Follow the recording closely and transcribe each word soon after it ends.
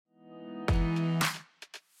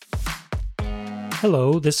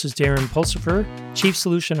Hello, this is Darren Pulsifer, Chief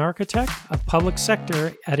Solution Architect of Public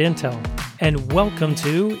Sector at Intel, and welcome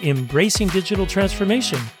to Embracing Digital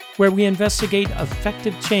Transformation, where we investigate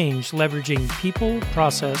effective change leveraging people,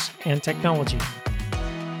 process, and technology.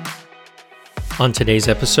 On today's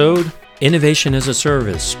episode, Innovation as a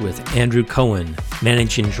Service with Andrew Cohen,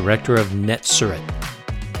 Managing Director of NetSurit.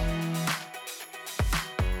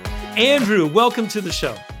 Andrew, welcome to the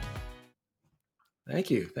show. Thank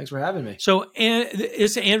you. Thanks for having me. So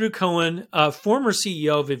it's Andrew Cohen, former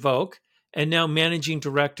CEO of Evoke and now Managing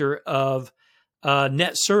Director of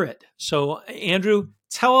NetSurit. So Andrew,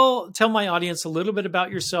 tell my audience a little bit about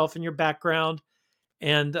yourself and your background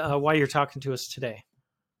and why you're talking to us today.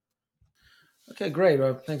 Okay, great.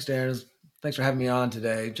 Well, thanks, Darren. Thanks for having me on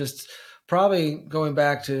today. Just probably going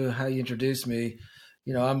back to how you introduced me,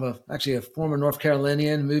 I'm actually a former North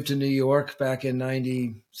Carolinian, moved to New York back in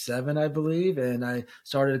 97, I believe, and I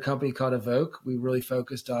started a company called Evoke. We really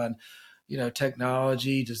focused on,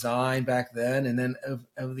 technology, design back then, and then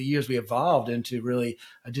over the years we evolved into really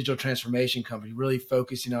a digital transformation company, really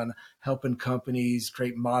focusing on helping companies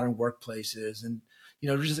create modern workplaces and,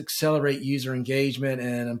 just accelerate user engagement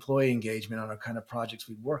and employee engagement on our kind of projects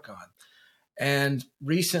we work on. And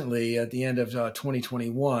recently, at the end of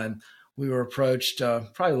 2021, we were approached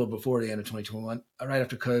probably a little before the end of 2021, right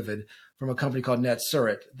after COVID, from a company called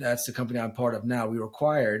NetSurit. That's the company I'm part of now. We were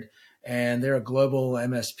acquired, and they're a global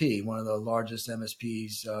MSP, one of the largest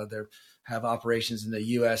MSPs. They have operations in the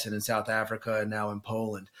U.S. and in South Africa and now in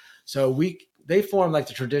Poland. So they form like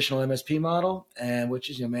the traditional MSP model, and which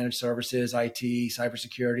is managed services, IT,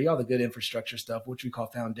 cybersecurity, all the good infrastructure stuff, which we call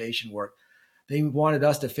foundation work. They wanted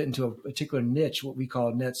us to fit into a particular niche, what we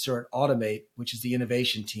call NetSurit Automate, which is the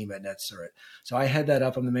innovation team at NetSurit. So I head that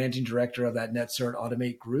up. I'm the managing director of that NetSurit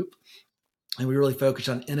Automate group. And we really focus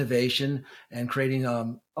on innovation and creating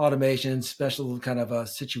automation, special kind of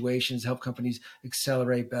situations, help companies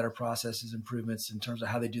accelerate better processes, improvements in terms of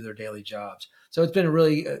how they do their daily jobs. So it's been a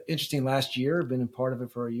really interesting last year. I've been a part of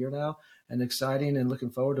it for a year now, and exciting, and looking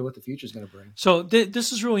forward to what the future is going to bring. So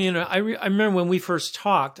this is really interesting. I remember when we first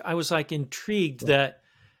talked, I was like intrigued that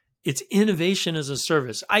it's innovation as a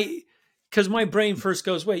service. Because my brain first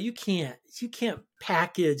goes, wait, you can't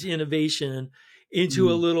package innovation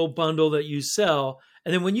into a little bundle that you sell.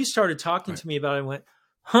 And then when you started talking to me about it, I went,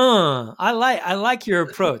 I like your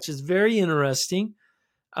approach. It's very interesting.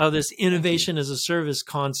 This innovation as a service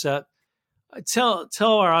concept. Tell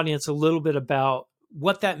our audience a little bit about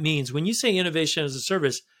what that means. When you say innovation as a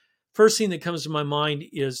service, first thing that comes to my mind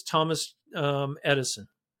is Thomas Edison.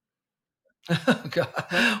 God.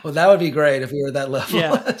 Well, that would be great if we were at that level.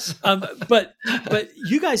 Yeah. But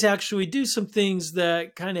you guys actually do some things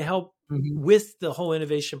that kind of help with the whole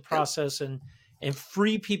innovation process and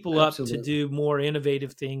free people up to do more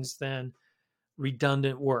innovative things than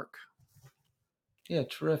redundant work. Yeah,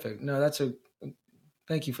 terrific. No,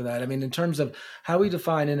 thank you for that. I mean, in terms of how we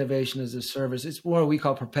define innovation as a service, it's what we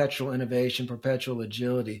call perpetual innovation, perpetual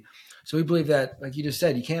agility. So we believe that, like you just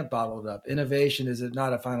said, you can't bottle it up. Innovation is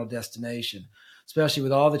not a final destination, especially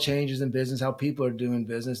with all the changes in business, how people are doing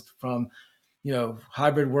business, from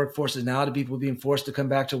hybrid workforces now to people being forced to come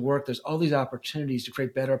back to work. There's all these opportunities to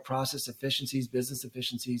create better process efficiencies, business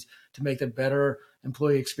efficiencies, to make them better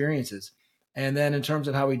employee experiences. And then in terms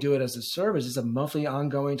of how we do it as a service, it's a monthly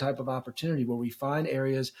ongoing type of opportunity where we find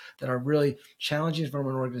areas that are really challenging from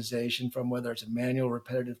an organization, from whether it's a manual,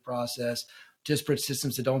 repetitive process, disparate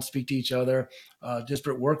systems that don't speak to each other,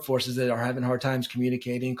 disparate workforces that are having hard times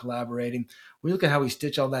communicating, collaborating. We look at how we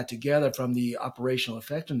stitch all that together from the operational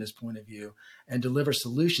effectiveness point of view and deliver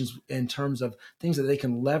solutions in terms of things that they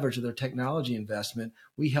can leverage with their technology investment.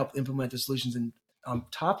 We help implement the solutions on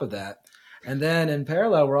top of that. And then in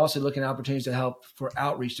parallel, we're also looking at opportunities to help for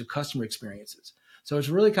outreach to customer experiences. So it's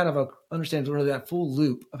really kind of understands really that full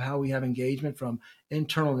loop of how we have engagement from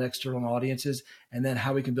internal and external audiences, and then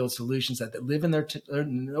how we can build solutions that live in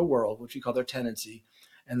their world, which we call their tenancy,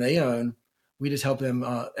 and they own. We just help them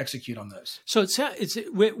execute on those. So it's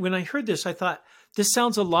when I heard this, I thought this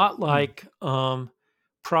sounds a lot like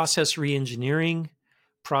process reengineering,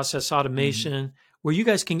 process automation, where you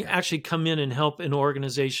guys can actually come in and help an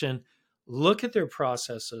organization look at their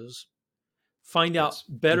processes, find out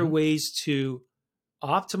better ways to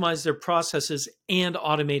optimize their processes and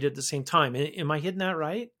automate at the same time. Am I hitting that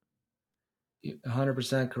right?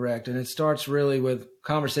 100% correct. And it starts really with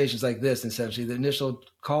conversations like this, essentially. The initial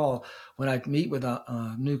call, when I meet with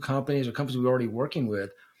new companies or companies we're already working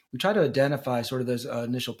with, we try to identify sort of those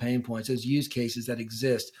initial pain points, those use cases that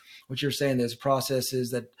exist. What you're saying, there's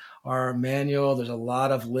processes that are manual, there's a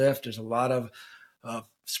lot of lift, there's a lot of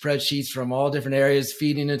spreadsheets from all different areas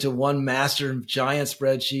feeding into one master giant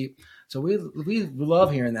spreadsheet. So we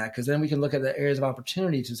love hearing that, because then we can look at the areas of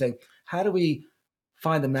opportunity to say, how do we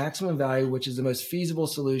find the maximum value, which is the most feasible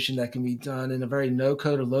solution that can be done in a very no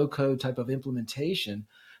code or low code type of implementation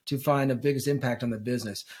to find the biggest impact on the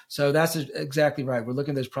business. So that's exactly right. We're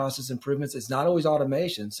looking at those process improvements. It's not always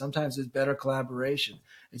automation. Sometimes it's better collaboration.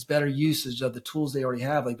 It's better usage of the tools they already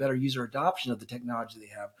have, like better user adoption of the technology they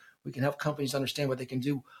have. We can help companies understand what they can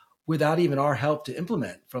do without even our help to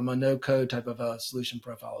implement from a no code type of a solution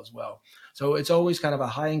profile as well. So it's always kind of a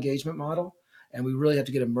high engagement model. And we really have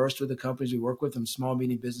to get immersed with the companies we work with, from small,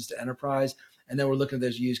 medium business to enterprise. And then we're looking at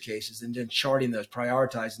those use cases and then charting those,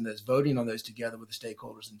 prioritizing those, voting on those together with the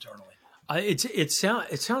stakeholders internally. It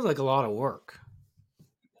sounds like a lot of work.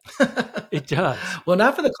 It does. Well,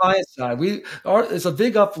 not for the client side. It's a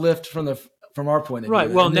big uplift from our point of view. Right.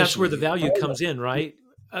 Well, and that's where the value comes in, right?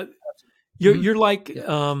 You're like,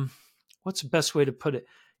 what's the best way to put it?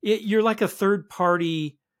 You're like a third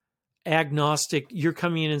party agnostic. You're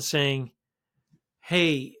coming in and saying,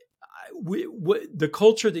 hey, the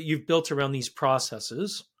culture that you've built around these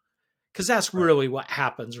processes, because that's really what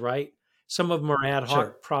happens, right? Some of them are ad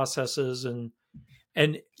hoc processes,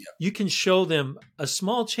 and you can show them a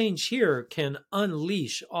small change here can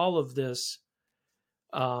unleash all of this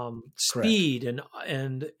speed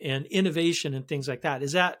and innovation and things like that.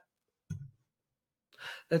 Is that?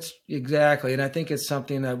 That's exactly. And I think it's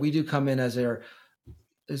something that we do come in as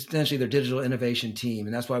essentially their digital innovation team.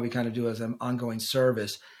 And that's why we kind of do as an ongoing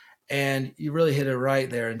service. And you really hit it right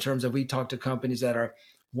there in terms of, we talk to companies that are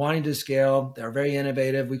wanting to scale. They're very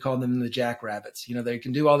innovative. We call them the jackrabbits. They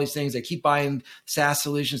can do all these things. They keep buying SaaS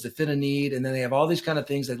solutions that fit a need. And then they have all these kind of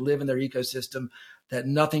things that live in their ecosystem that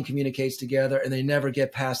nothing communicates together, and they never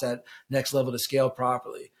get past that next level to scale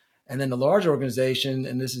properly. And then the large organization,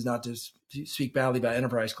 and this is not to speak badly about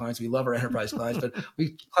enterprise clients. We love our enterprise clients, but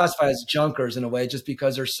we classify as junkers in a way, just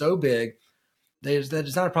because they're so big.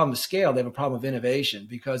 It's not a problem of scale. They have a problem of innovation,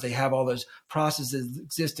 because they have all those processes that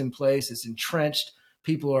exist in place. It's entrenched.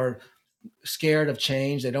 People are scared of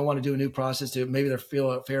change. They don't want to do a new process. Maybe they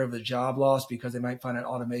feel a fear of the job loss because they might find an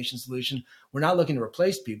automation solution. We're not looking to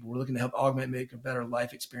replace people. We're looking to help augment, make a better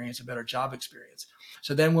life experience, a better job experience.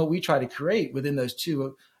 So then what we try to create within those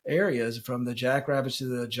two areas, from the jackrabbits to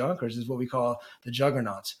the junkers, is what we call the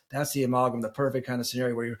juggernauts. That's the amalgam, the perfect kind of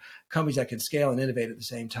scenario where you're companies that can scale and innovate at the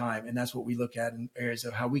same time. And that's what we look at in areas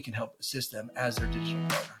of how we can help assist them as their digital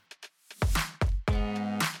partner.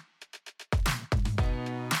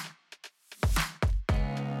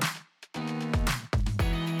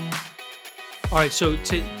 All right. So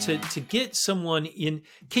to get someone in,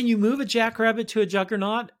 can you move a jackrabbit to a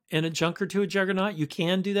juggernaut and a junker to a juggernaut? You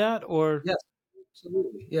can do that, or? Yes,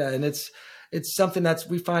 absolutely. Yeah. And it's something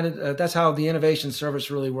we find it, that's how the innovation service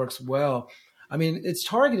really works well. I mean, it's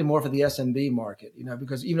targeted more for the SMB market,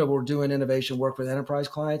 because even though we're doing innovation work with enterprise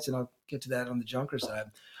clients, and I'll get to that on the junker side,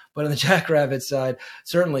 but on the jackrabbit side,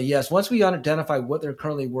 certainly, yes. Once we identify what they're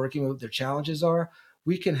currently working with, their challenges are,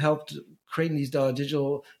 we can help creating these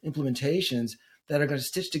digital implementations that are going to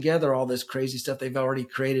stitch together all this crazy stuff they've already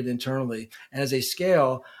created internally. And as they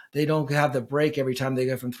scale, they don't have the break every time they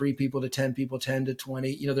go from 3 people to 10 people, 10 to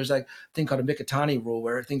 20. There's like a thing called a Mikitani rule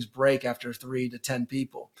where things break after 3 to 10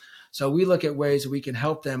 people. So we look at ways that we can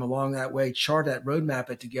help them along that way, chart that, roadmap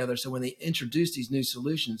it together. So when they introduce these new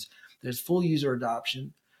solutions, there's full user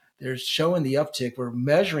adoption. They're showing the uptick. We're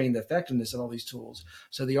measuring the effectiveness of all these tools.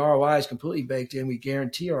 So the ROI is completely baked in. We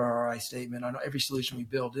guarantee our ROI statement on every solution we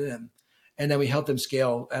build in. And then we help them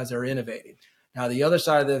scale as they're innovating. Now, the other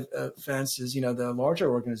side of the fence is, the larger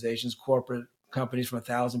organizations, corporate companies from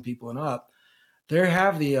 1,000 people and up, they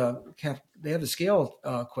have the scale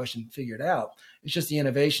question figured out. It's just the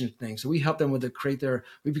innovation thing. So we help them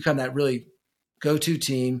we become that really go-to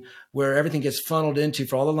team where everything gets funneled into,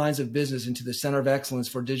 for all the lines of business, into the center of excellence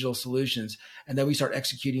for digital solutions. And then we start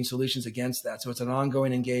executing solutions against that. So it's an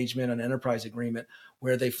ongoing engagement, an enterprise agreement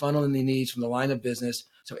where they funnel in the needs from the line of business.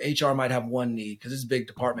 So HR might have one need because it's a big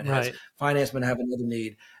department. Right. Finance might have another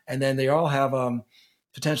need. And then they all have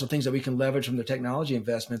potential things that we can leverage from their technology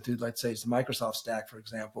investment through, let's say it's the Microsoft stack, for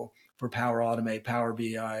example, for Power Automate, Power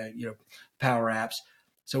BI, Power Apps.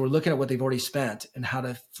 So we're looking at what they've already spent and how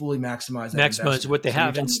to fully maximize that. Maximize what they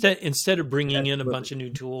have instead of bringing in a bunch of new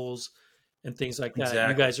tools and things like that.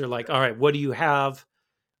 Exactly. You guys are like, all right, what do you have?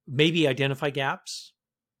 Maybe identify gaps.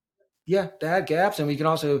 Yeah, to add gaps, and we can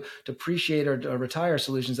also depreciate or retire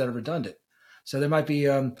solutions that are redundant. So there might be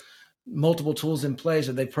multiple tools in place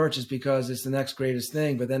that they purchase because it's the next greatest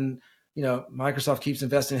thing, but then Microsoft keeps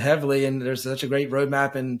investing heavily, and there's such a great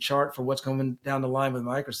roadmap and chart for what's coming down the line with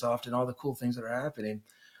Microsoft and all the cool things that are happening.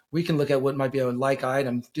 we can look at what might be a like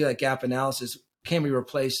item, do that gap analysis. Can we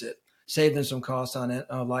replace it? Save them some costs on it,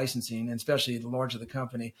 licensing, and especially the larger the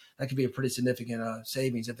company, that could be a pretty significant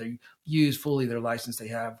savings if they use fully their license they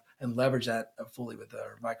have and leverage that fully with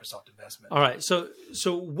their Microsoft investment. All right. So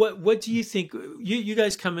what do you think? You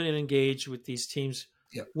guys come in and engage with these teams.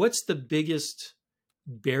 Yep. What's the biggest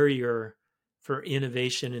barrier for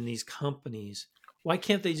innovation in these companies? Why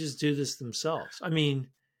can't they just do this themselves? I mean,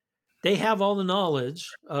 they have all the knowledge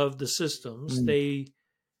of the systems.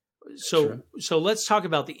 So let's talk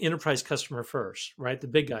about the enterprise customer first, right? The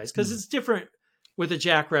big guys, because it's different with a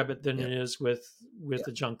Jackrabbit than it is with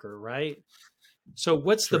a Junker, right? So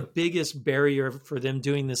what's the biggest barrier for them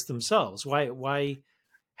doing this themselves? Why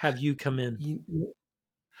have you come in?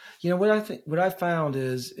 What I found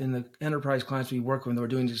is in the enterprise clients we work with, we're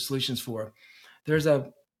doing these solutions for,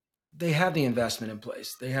 they have the investment in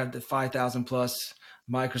place. They have the 5,000 plus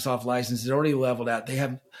Microsoft licenses already leveled out. They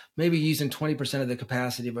have maybe using 20% of the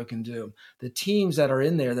capacity of what it can do. The teams that are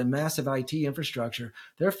in there, the massive IT infrastructure,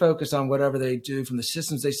 they're focused on whatever they do from the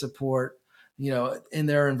systems they support, in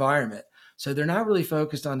their environment. So they're not really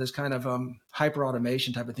focused on this kind of hyper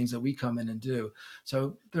automation type of things that we come in and do.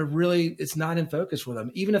 So it's not in focus for them.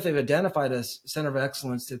 Even if they've identified a center of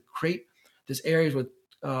excellence to create this areas with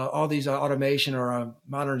all these automation or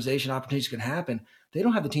modernization opportunities can happen, they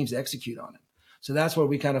don't have the teams to execute on it. So that's where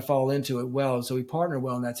we kind of fall into it well. So we partner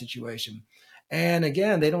well in that situation. And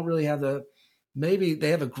again, they don't really have maybe they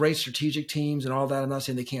have a great strategic teams and all that. I'm not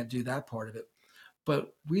saying they can't do that part of it,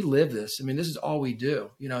 but we live this. I mean, this is all we do,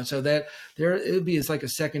 so that it's like a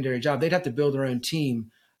secondary job. They'd have to build their own team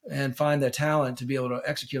and find the talent to be able to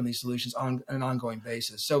execute on these solutions on an ongoing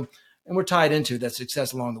basis. So, and we're tied into that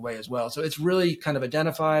success along the way as well. So it's really kind of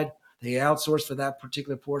identified. They outsource for that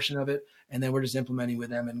particular portion of it, and then we're just implementing with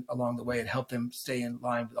them and along the way and help them stay in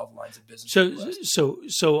line with all the lines of business.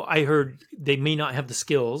 So I heard they may not have the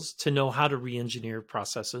skills to know how to re-engineer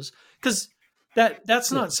processes, because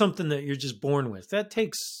that's not something that you're just born with. That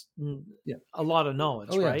takes a lot of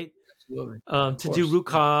knowledge, right? Absolutely. To do root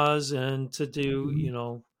cause and to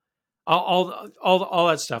do all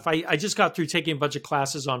that stuff. I just got through taking a bunch of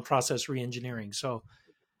classes on process re-engineering. So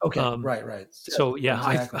right. So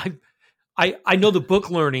exactly. I know the book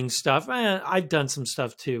learning stuff. I've done some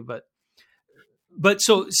stuff too, but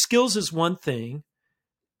so skills is one thing.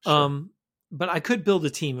 Sure. But I could build a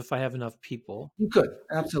team if I have enough people. You could,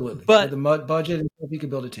 absolutely. But with the budget, you could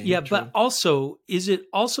build a team. Yeah, True. but also, is it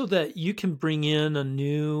also that you can bring in a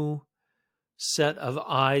new set of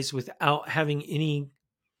eyes without having any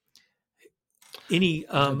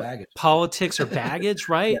politics or baggage,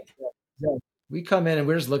 right? Yeah. We come in and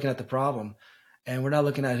we're just looking at the problem, and we're not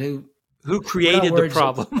looking at who created the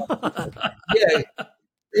problem. Yeah.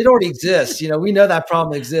 It already exists. We know that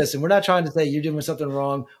problem exists, and we're not trying to say you're doing something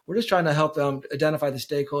wrong. We're just trying to help them identify the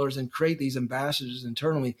stakeholders and create these ambassadors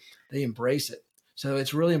internally. They embrace it. So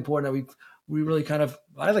it's really important that we really kind of,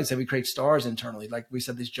 I like to say we create stars internally. Like we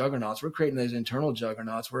said, these juggernauts, we're creating those internal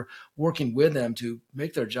juggernauts. We're working with them to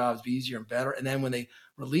make their jobs be easier and better. And then when they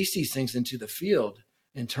release these things into the field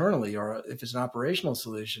internally, or if it's an operational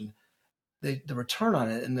solution, the return on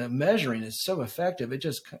it and the measuring is so effective. It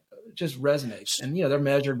just resonates, and they're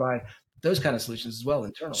measured by those kind of solutions as well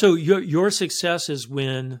internally. So your success is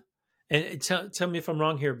when, and tell me if I'm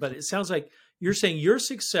wrong here, but it sounds like you're saying your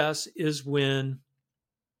success is when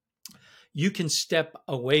you can step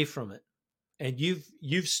away from it, and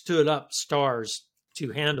you've stood up stars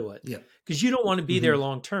to handle it. Yeah, because you don't want to be there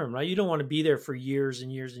long term, right? You don't want to be there for years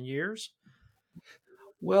and years and years.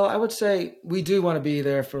 Well, I would say we do want to be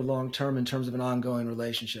there for long term in terms of an ongoing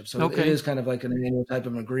relationship. So It is kind of like an annual type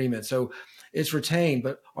of an agreement. So it's retained,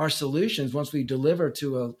 but our solutions, once we deliver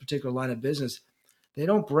to a particular line of business, they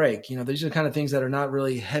don't break. These are the kind of things that are not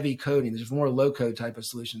really heavy coding. There's more low code type of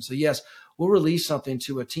solutions. So yes, we'll release something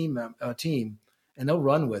to a team, and they'll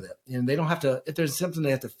run with it. And they don't have to, if there's something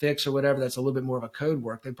they have to fix or whatever, that's a little bit more of a code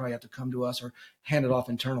work, they probably have to come to us or hand it off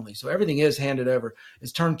internally. So everything is handed over.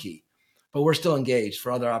 It's turnkey. But we're still engaged for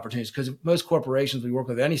other opportunities, because most corporations we work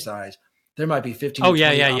with any size, there might be 15. Oh, yeah.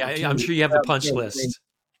 I'm sure you have a punch list.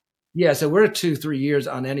 Yeah. So we're 2-3 years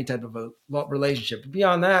on any type of a relationship. But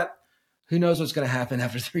beyond that, who knows what's going to happen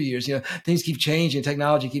after 3 years? Things keep changing.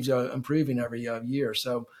 Technology keeps improving every year.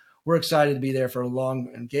 So we're excited to be there for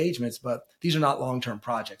long engagements, but these are not long-term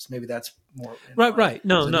projects. Maybe that's more. Right.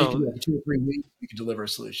 No. 2 or 3 weeks, we can deliver a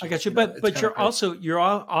solution. I got you. But you're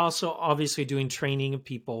also obviously doing training of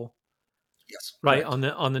people. Yes. Right.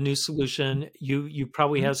 On the new solution, you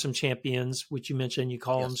probably have some champions, which you mentioned, you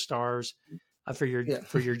call them stars. Yeah.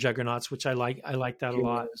 for your juggernauts, which I like. I like that a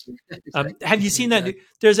lot. Exactly. Have you seen that? Exactly.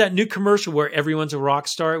 There's that new commercial where everyone's a rock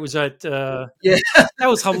star. It was Yeah, that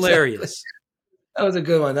was exactly. hilarious. That was a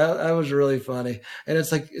good one. That was really funny. And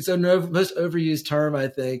it's like it's a most overused term, I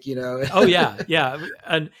think, you know. Oh yeah, yeah.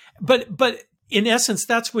 And but in essence,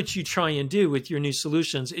 that's what you try and do with your new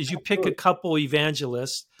solutions is you pick a Absolutely. couple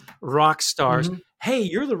evangelists, rock stars. Hmm. Hey,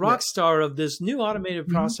 you're the Yeah. rock star of this new automated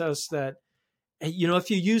Hmm. process that you know, if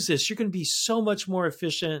you use this, you're going to be so much more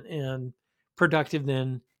efficient and productive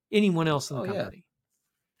than anyone else in the Oh yeah. company.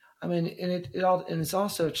 I mean, and it's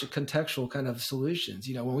also contextual kind of solutions.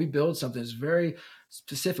 You know, when we build something, it's very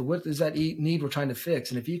specific. What is that need we're trying to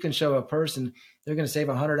fix? And if you can show a person they're going to save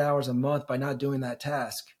 100 hours a month by not doing that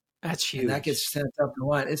task, That's and that huge. gets sent up the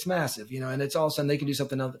line, it's massive. You know, and it's all of a sudden they can do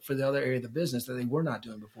something for the other area of the business that they were not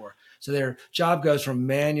doing before. So their job goes from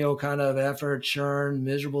manual kind of effort, churn,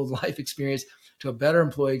 miserable life experience to a better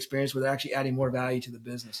employee experience where they're actually adding more value to the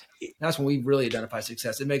business. That's when we really identify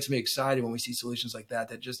success. It makes me excited when we see solutions like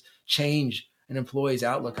that just change an employee's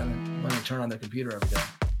outlook on it when they turn on their computer every day.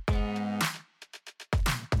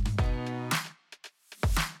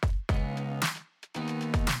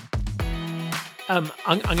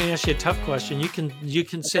 I'm going to ask you a tough question. You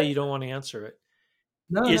can say Okay. you don't want to answer it.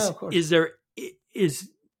 No, no, of course. Is there is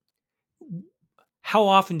how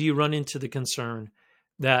often do you run into the concern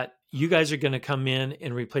that you guys are going to come in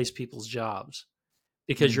and replace people's jobs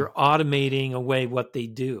because Mm. you're automating away what they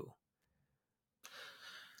do?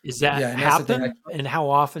 Is that Yeah, and that's the thing. happen? And how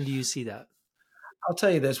often do you see that? I'll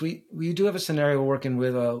tell you this: we do have a scenario working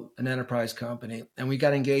with an enterprise company, and we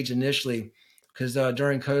got engaged initially because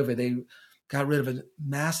during COVID they got rid of a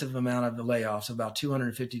massive amount of the layoffs, about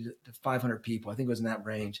 250 to 500 people. I think it was in that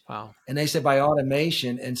range. Wow. And they said by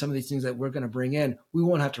automation and some of these things that we're going to bring in, we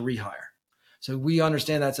won't have to rehire. So we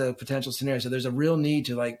understand that's a potential scenario. So there's a real need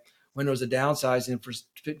to like when there's a downsizing for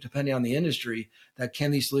depending on the industry, that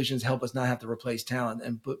can these solutions help us not have to replace talent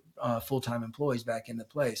and put full-time employees back into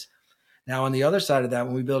place. Now, on the other side of that,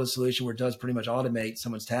 when we build a solution where it does pretty much automate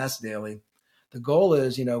someone's tasks daily, the goal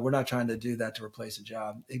is, you know, we're not trying to do that to replace a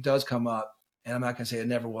job. It does come up, and I'm not going to say it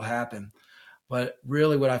never will happen. But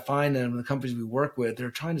really, what I find in the companies we work with,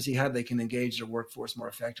 they're trying to see how they can engage their workforce more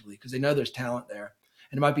effectively because they know there's talent there.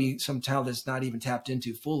 And it might be some talent that's not even tapped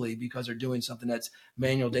into fully because they're doing something that's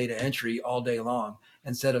manual data entry all day long.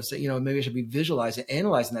 Instead of saying, you know, maybe I should be visualizing,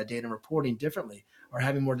 analyzing that data and reporting differently or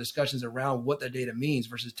having more discussions around what that data means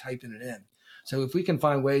versus typing it in. So if we can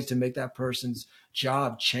find ways to make that person's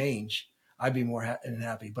job change, I'd be more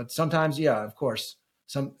happy. But sometimes, yeah, of course,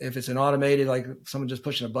 if it's an automated, like someone just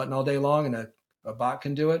pushing a button all day long and a bot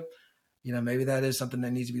can do it, you know, maybe that is something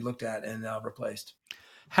that needs to be looked at and replaced.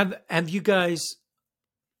 Have you guys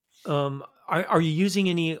are you using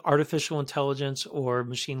any artificial intelligence or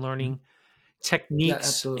machine Mhm. learning Yeah, techniques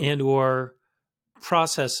absolutely. and or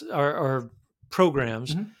process or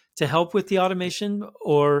programs Mhm. to help with the automation,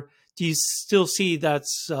 or do you still see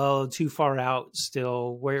that's too far out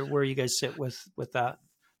still? Where you guys sit with that?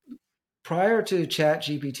 Prior to Chat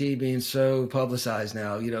GPT being so publicized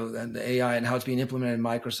now, you know, and the AI and how it's being implemented in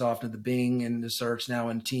Microsoft and the Bing and the search now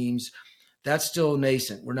in Teams, that's still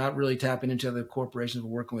nascent. We're not really tapping into the corporations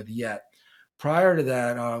we're working with yet. Prior to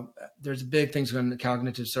that, there's big things on the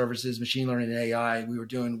cognitive services, machine learning, and AI we were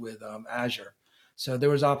doing with Azure. So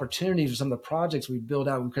there was opportunities for some of the projects we built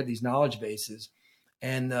out. We create these knowledge bases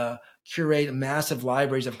and curate massive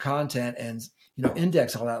libraries of content and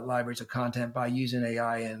index all that libraries of content by using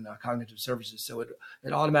AI and cognitive services. So it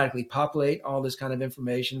automatically populate all this kind of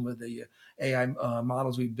information with the AI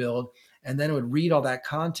models we build, and then it would read all that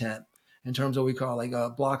content in terms of what we call like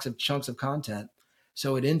blocks of chunks of content.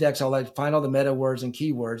 So it index all that, find all the meta words and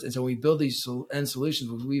keywords. And so we build these end solutions,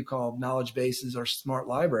 what we call knowledge bases or smart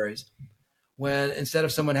libraries, when instead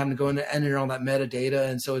of someone having to go in and enter all that metadata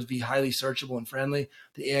and so it'd be highly searchable and friendly,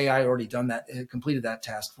 the AI already done that, it completed that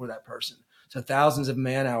task for that person. So thousands of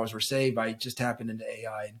man hours were saved by just tapping into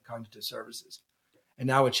AI and cognitive services. And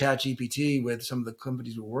now with ChatGPT, with some of the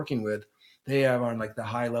companies we're working with, they have on like the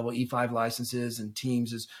high level E5 licenses, and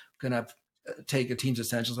Teams is going to take a Teams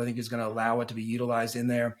Essentials. I think is going to allow it to be utilized in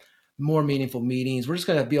there. More meaningful meetings. We're just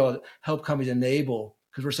going to be able to help companies enable,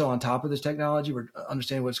 because we're so on top of this technology. We're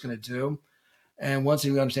understanding what it's going to do. And once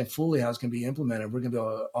we understand fully how it's going to be implemented, we're going to be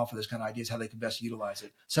able to offer this kind of ideas how they can best utilize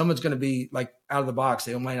it. Someone's going to be like out of the box.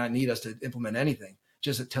 They might not need us to implement anything,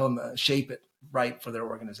 just to tell them shape it right for their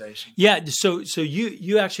organization. Yeah, so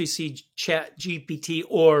you actually see Chat GPT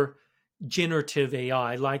or generative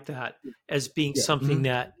AI like that as being Yeah. something Mm-hmm.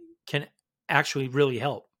 that can actually really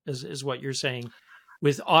help, is what you're saying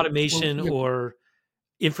with Well, automation yeah, or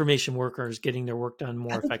information workers getting their work done I more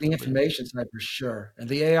think the effectively. information side for sure. And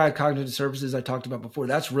the AI cognitive services I talked about before,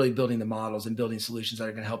 that's really building the models and building solutions that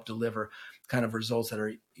are going to help deliver kind of results that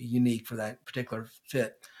are unique for that particular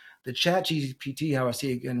fit. The chat GPT, how I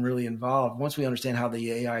see it getting really involved, once we understand how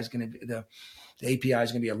the AI is going to be, the API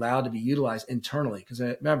is going to be allowed to be utilized internally. Because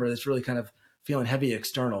remember, it's really kind of feeling heavy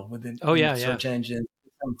external within Oh in yeah, yeah. search engine,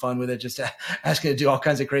 having fun with it, just asking it to do all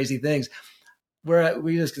kinds of crazy things. Where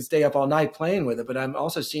we just can stay up all night playing with it, but I'm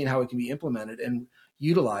also seeing how it can be implemented and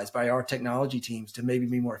utilized by our technology teams to maybe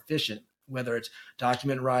be more efficient, whether it's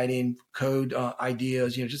document writing, code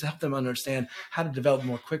ideas, just help them understand how to develop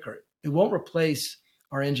more quicker. It won't replace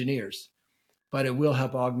our engineers, but it will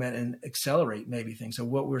help augment and accelerate maybe things. So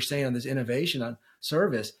what we're saying on this innovation on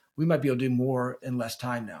service, we might be able to do more in less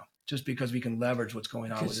time now, just because we can leverage what's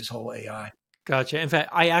going on with this whole AI. Gotcha. In fact,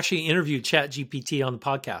 I actually interviewed ChatGPT on the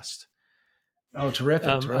podcast. Oh, terrific.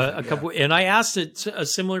 A couple, and I asked it a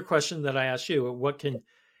similar question that I asked you.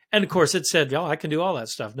 And of course it said, "Oh, I can do all that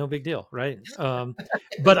stuff. No big deal." Right.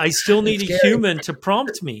 But I still need a human to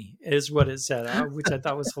prompt me is what it said, which I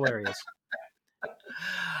thought was hilarious.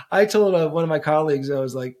 I told one of my colleagues, I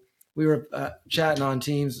was like, we were chatting on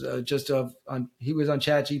Teams, he was on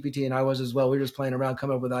Chat GPT and I was as well. We were just playing around,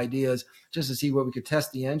 coming up with ideas just to see what we could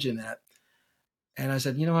test the engine at. And I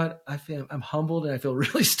said, you know what? I'm humbled and I feel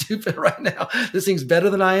really stupid right now. This thing's better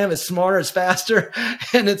than I am. It's smarter. It's faster.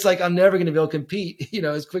 And it's like, I'm never going to be able to compete,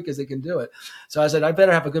 as quick as it can do it. So I said, I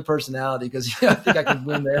better have a good personality because I think I can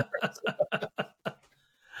win there.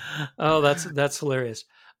 Oh, that's hilarious.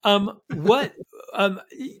 What,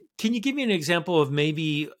 can you give me an example of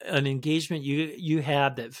maybe an engagement you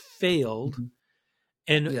had that failed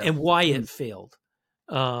and why it failed?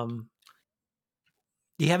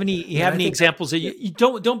 Do you have any examples that you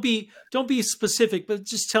don't be specific, but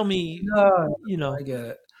just tell me, I get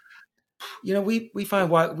it. We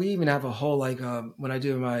find we even have a whole, when I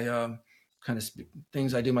do my kind of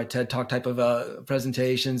things, I do my TED Talk type of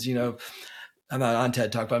presentations, I'm not on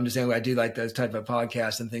TED Talk, but I'm just saying I do like those type of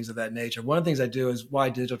podcasts and things of that nature. One of the things I do is why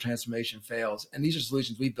digital transformation fails. And these are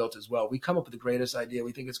solutions we built as well. We come up with the greatest idea.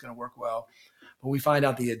 We think it's going to work well, but we find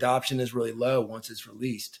out the adoption is really low once it's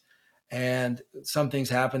released. And some things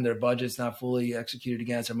happen, their budget's not fully executed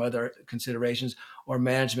against, some other considerations, or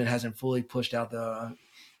management hasn't fully pushed out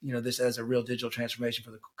this as a real digital transformation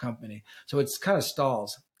for the company. So it's kind of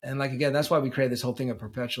stalls. And again, that's why we create this whole thing of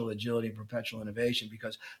perpetual agility and perpetual innovation,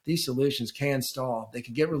 because these solutions can stall. They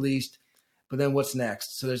can get released, but then what's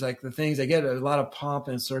next? So there's the things, they get a lot of pomp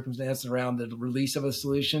and circumstance around the release of a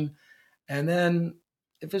solution. And then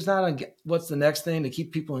if it's not, what's the next thing to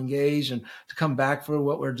keep people engaged and to come back for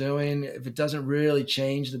what we're doing? If it doesn't really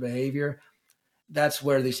change the behavior, that's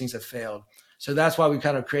where these things have failed. So that's why we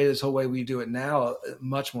kind of created this whole way we do it now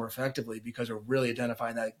much more effectively, because we're really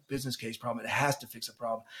identifying that business case problem. It has to fix a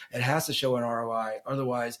problem. It has to show an ROI.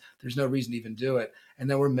 Otherwise, there's no reason to even do it. And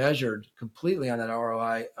then we're measured completely on that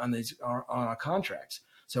ROI on our contracts.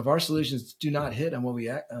 So if our solutions do not hit on what we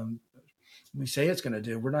say it's going to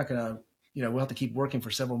do, we're not going to, we'll have to keep working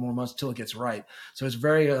for several more months till it gets right. So it's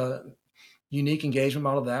very unique engagement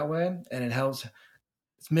model that way. And it helps.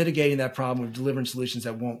 It's mitigating that problem of delivering solutions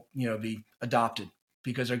that won't, be adopted,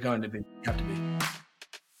 because they're going to have to be.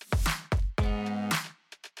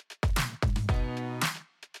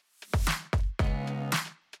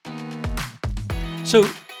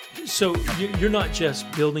 So you're not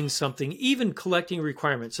just building something, even collecting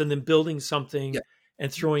requirements and then building something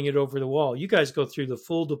and throwing it over the wall. You guys go through the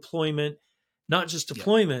full deployment, not just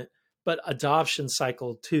deployment, but adoption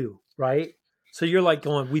cycle too, right? So you're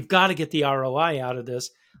going, we've got to get the ROI out of this.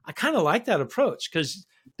 I kind of like that approach because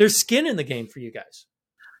there's skin in the game for you guys.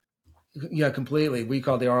 Yeah, completely. We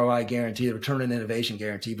call it the ROI guarantee, the return on innovation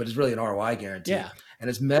guarantee, but it's really an ROI guarantee. Yeah. And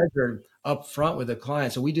it's measured up front with the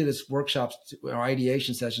client. So we do this workshops, our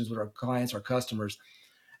ideation sessions with our clients, our customers,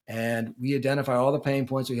 and we identify all the pain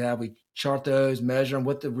points we have. We chart those, measure them,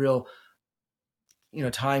 what the real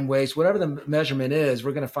time waste, whatever the measurement is,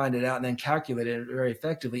 we're going to find it out and then calculate it very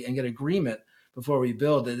effectively and get agreement before we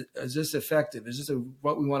build it. Is this effective? Is this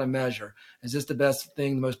what we want to measure? Is this the best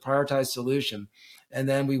thing, the most prioritized solution? And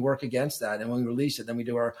then we work against that. And when we release it, then we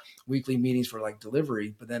do our weekly meetings for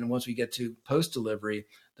delivery. But then once we get to post-delivery,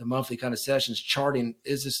 the monthly kind of sessions charting,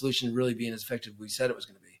 is the solution really being as effective as we said it was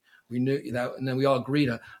going to be? We knew that, and then we all agreed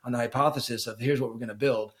on the hypothesis of here's what we're going to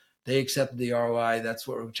build. They accepted the ROI. That's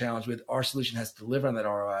what we're challenged with. Our solution has to deliver on that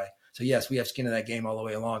ROI. So yes, we have skin in that game all the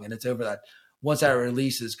way along. And it's over that. Once that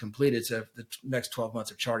release is completed, so the next 12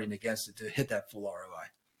 months of charting against it to hit that full ROI.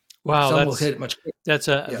 Wow, that's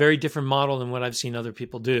a very different model than what I've seen other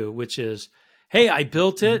people do, which is, hey, I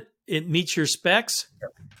built it. it meets your specs,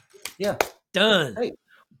 Yeah. done. Hey,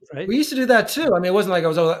 Right. we used to do that too. I mean, it wasn't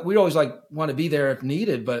like we always like want to be there if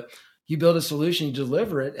needed, but you build a solution, you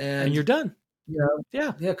deliver it, And and you're done. you know,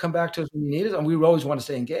 Yeah. yeah, come back to us when you need it. And we always want to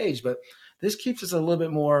stay engaged, but this keeps us a little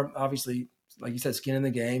bit more, obviously, like you said, skin in the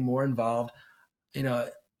game, more involved. You know,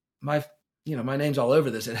 my my name's all over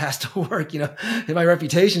this. It has to work, and my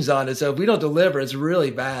reputation's on it. So if we don't deliver, it's really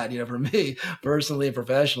bad, for me personally and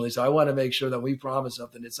professionally. So I want to make sure that we promise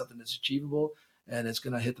something. It's something that's achievable and it's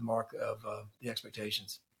going to hit the mark of the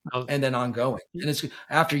expectations Oh, and then ongoing. And it's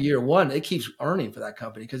after year one, it keeps earning for that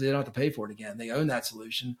company because they don't have to pay for it again. They own that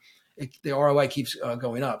solution. The ROI keeps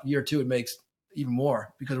going up. Year two, it makes even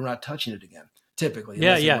more because we're not touching it again, typically,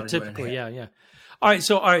 yeah. unless they Yeah. want to do it in Typically. hand. Yeah. Yeah. All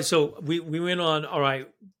right. So we went on. All right.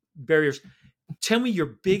 Barriers. Tell me your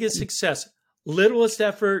biggest success, littlest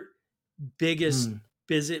effort, biggest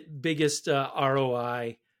biggest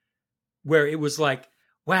ROI, where it was like,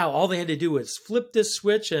 wow, all they had to do was flip this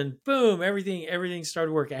switch and boom, everything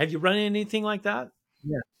started working. Have you run into anything like that?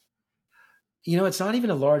 Yeah. It's not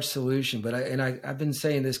even a large solution, but I've been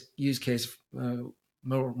saying this use case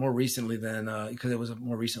more recently than because it was a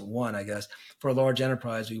more recent one, I guess, for a large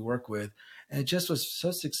enterprise we work with, and it just was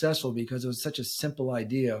so successful because it was such a simple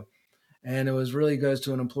idea, and it was really goes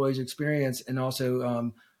to an employee's experience and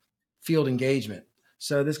also field engagement.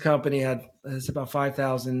 So this company it's about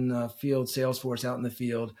 5,000 field sales force out in the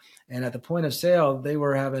field, and at the point of sale, they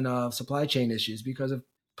were having supply chain issues because of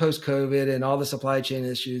post COVID and all the supply chain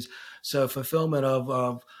issues. So fulfillment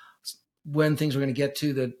of when things were going to get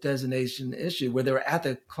to the destination issue, where they were at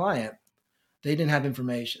the client, they didn't have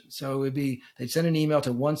information. So it would be they'd send an email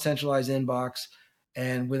to one centralized inbox,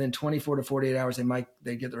 and within 24 to 48 hours,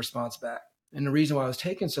 they'd get the response back. And the reason why it was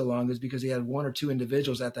taking so long is because he had one or two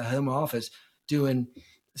individuals at the home office doing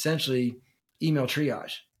essentially email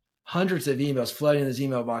triage, hundreds of emails flooding his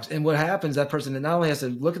email box. And what happens, that person not only has to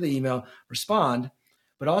look at the email, respond,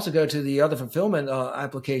 but also go to the other fulfillment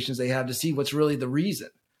applications they have to see what's really the reason.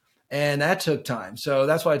 And that took time. So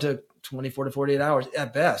that's why it took 24 to 48 hours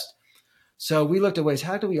at best. So we looked at ways,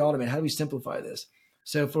 how do we automate? How do we simplify this?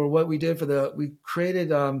 So for what we did we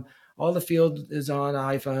created all the field is on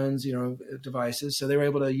iPhones, devices. So they were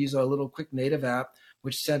able to use a little quick native app,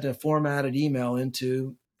 which sent a formatted email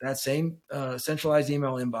into that same centralized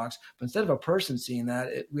email inbox. But instead of a person seeing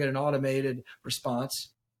that, we had an automated response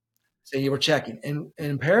saying you were checking. And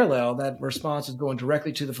in parallel, that response is going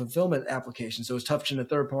directly to the fulfillment application. So it's touching the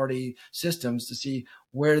third-party systems to see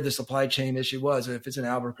where the supply chain issue was. If it's in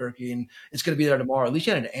Albuquerque and it's going to be there tomorrow, at least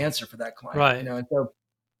you had an answer for that client. Right. And so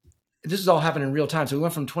this is all happening in real time. So we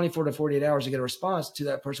went from 24 to 48 hours to get a response to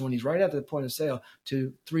that person when he's right at the point of sale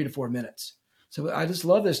to 3 to 4 minutes. So I just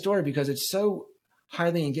love this story because it's so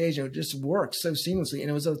highly engaged and it just works so seamlessly. And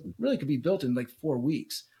it was really could be built in like 4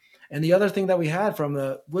 weeks. And the other thing that we had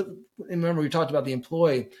remember we talked about the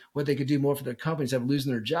employee, what they could do more for their company instead of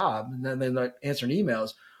losing their job and then they're like answering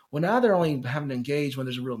emails. Well, now they're only having to engage when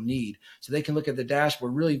there's a real need. So they can look at the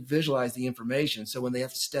dashboard, really visualize the information. So when they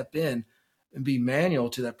have to step in and be manual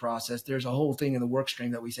to that process, there's a whole thing in the work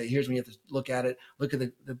stream that we say, here's when you have to look at it, look at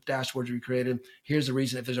the dashboards we created. Here's the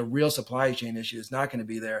reason if there's a real supply chain issue, it's not going to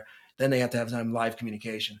be there. Then they have to have some live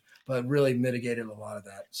communication, but really mitigated a lot of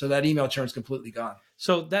that. So that email churn is completely gone.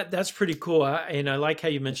 So that's pretty cool. And I like how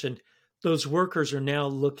you mentioned those workers are now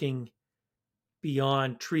looking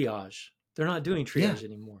beyond triage. They're not doing triage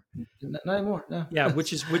anymore. Not anymore. No. Yeah,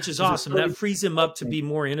 which is awesome. That frees them up to be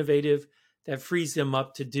more innovative. That frees them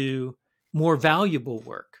up to do more valuable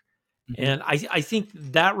work. Mm-hmm. And I think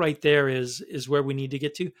that right there is where we need to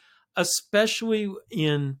get to, especially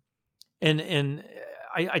in and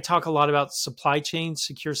I talk a lot about supply chain,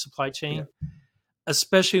 secure supply chain,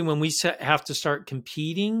 especially when we have to start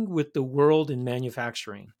competing with the world in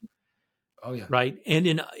manufacturing. Oh yeah. Right. And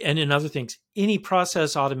in other things, any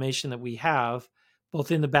process automation that we have,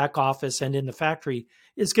 both in the back office and in the factory,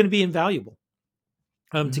 is going to be invaluable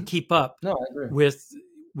to keep up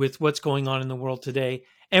with what's going on in the world today.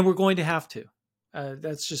 And we're going to have to.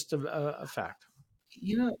 That's just a fact.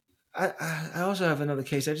 I also have another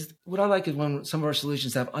case. What I like is when some of our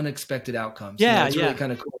solutions have unexpected outcomes. Yeah, it's really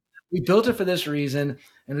kind of cool. We built it for this reason,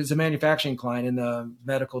 and it's a manufacturing client in the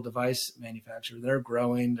medical device manufacturer. They're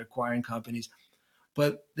growing, they're acquiring companies,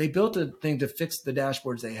 but they built a thing to fix the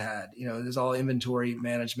dashboards they had. There's all inventory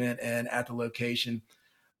management and at the location,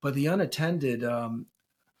 but the unattended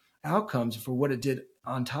outcomes for what it did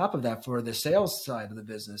on top of that for the sales side of the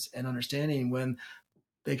business and understanding when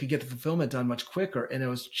they could get the fulfillment done much quicker. And it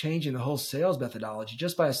was changing the whole sales methodology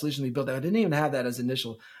just by a solution we built that didn't even have that as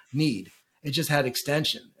initial need. It just had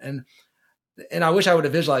extension. And And I wish I would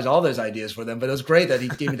have visualized all those ideas for them, but it was great that he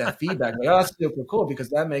gave me that feedback. Like, oh, that's super cool, because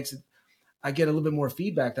that makes it, I get a little bit more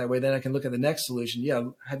feedback that way. Then I can look at the next solution. Yeah.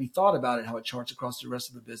 Have you thought about it, how it charts across the rest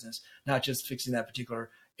of the business, not just fixing that particular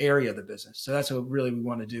area of the business? So that's what really we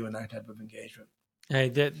want to do in that type of engagement. Hey,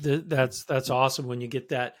 that's awesome when you get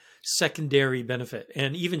that secondary benefit,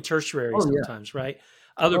 and even tertiary sometimes, right?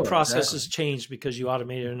 Other processes change because you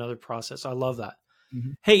automated another process. I love that.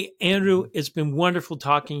 Mm-hmm. Hey, Andrew, it's been wonderful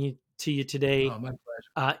talking to you today. Oh, my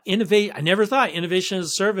pleasure. I never thought innovation as a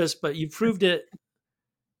service, but you proved it.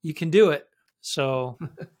 You can do it. So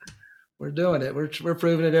we're doing it. We're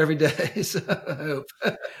proving it every day. So I hope.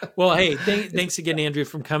 Well, hey, thanks again, Andrew,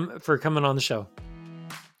 for coming on the show.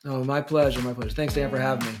 Oh, my pleasure. My pleasure. Thanks, Dan, for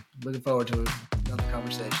having me. Looking forward to another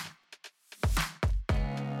conversation.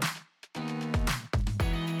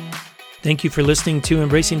 Thank you for listening to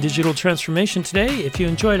Embracing Digital Transformation today. If you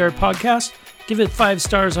enjoyed our podcast, give it 5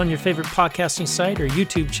 stars on your favorite podcasting site or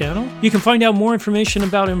YouTube channel. You can find out more information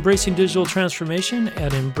about Embracing Digital Transformation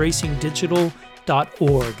at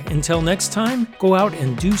embracingdigital.org. Until next time, go out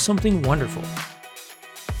and do something wonderful.